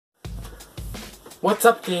What's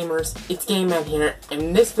up, gamers? It's Game Man here, and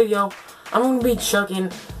in this video, I'm going to be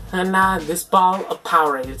chugging this ball of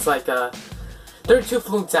Powerade. It's like 32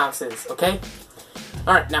 fluid ounces, okay?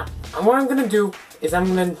 Alright, now, what I'm going to do is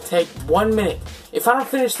I'm going to take 1 minute. If I don't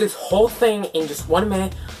finish this whole thing in just 1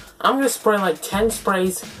 minute, I'm going to spray like 10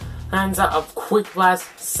 sprays of Quick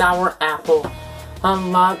Blast Sour Apple.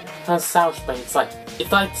 Not sour spray. It's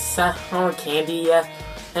like sour candy, yeah,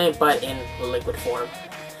 but in liquid form.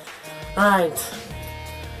 Alright.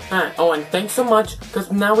 Oh, and thanks so much,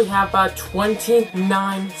 because now we have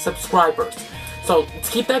 29 subscribers. So, let's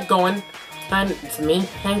keep that going. And it's me,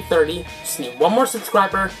 Hang 30. Just need one more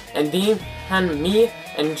subscriber, and Dean, and me,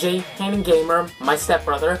 and Jay, Hang Gamer, my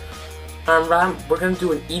stepbrother. We're gonna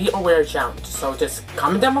do an Eat It or Wear It challenge. So just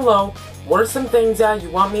comment down below, what are some things that you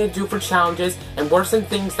want me to do for challenges, and what are some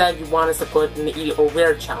things that you want us to put in the Eat It or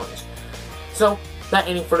Wear It challenge. So, without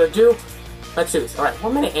any further ado, let's do this. Alright,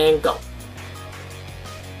 1 minute and go.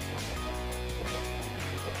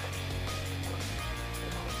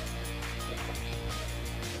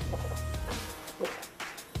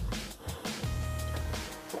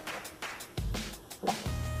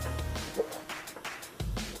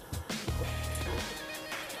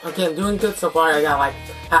 Okay, I'm doing good so far. I got like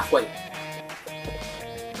halfway.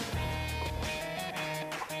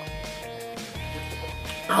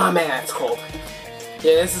 Oh man, that's cold.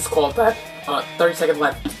 Yeah, this is cold, but 30 seconds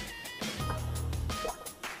left.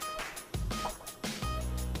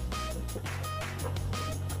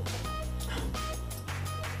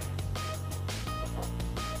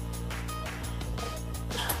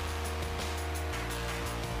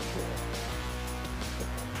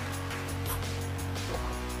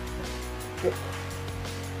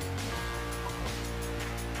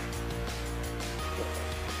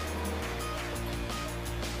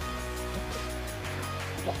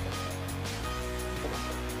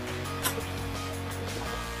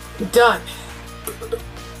 Done.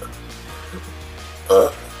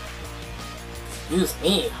 Excuse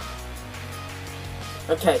me.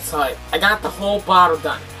 Okay, so I got the whole bottle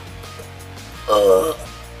done.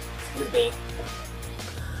 Excuse me.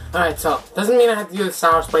 Alright, so doesn't mean I have to do the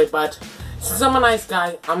sour spray, but since I'm a nice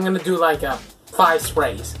guy, I'm gonna do like 5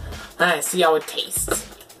 sprays. Alright, see how it tastes.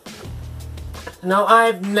 No,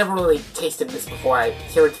 I've never really tasted this before. I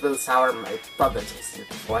hear it's really sour. My brother tasted it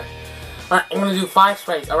before. Alright, I'm gonna do 5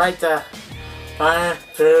 sprays. Alright, 1,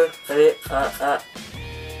 2, 3,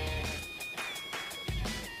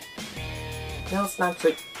 No, it's not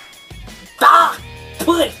sweet. Ah!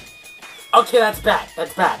 Put! Okay, that's bad.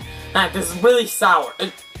 That's bad. Alright, this is really sour.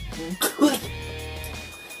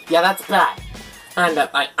 Yeah, that's bad. And,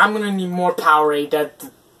 I'm gonna need more Powerade to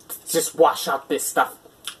just wash out this stuff.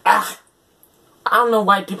 Ah! I don't know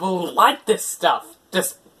why people like this stuff.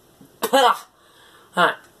 Just,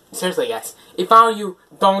 Alright. Seriously, guys, if I were you,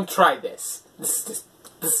 don't try this. This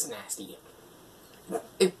is nasty.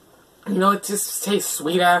 It just tastes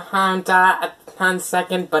sweeter on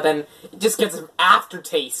second, but then it just gets an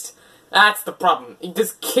aftertaste. That's the problem. It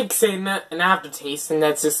just kicks in an aftertaste, and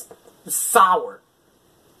that's just sour.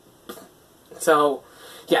 So,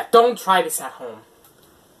 yeah, don't try this at home.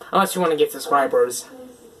 Unless you want to get subscribers.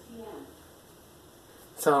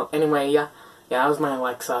 So, anyway, yeah, that was my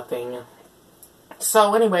Alexa thing.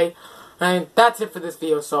 So anyway, and that's it for this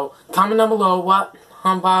video. So comment down below what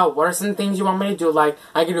are some things you want me to do. Like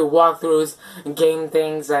I can do walkthroughs, game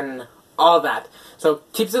things, and all that. So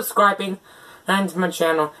keep subscribing to my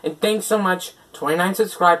channel. And thanks so much, 29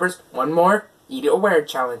 subscribers. One more Eat It or Wear It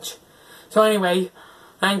challenge. So anyway,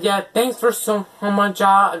 and yeah, thanks for so much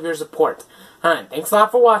of your support. Alright, thanks a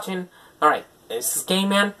lot for watching. Alright, this is Game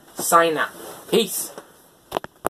Man, signing out. Peace.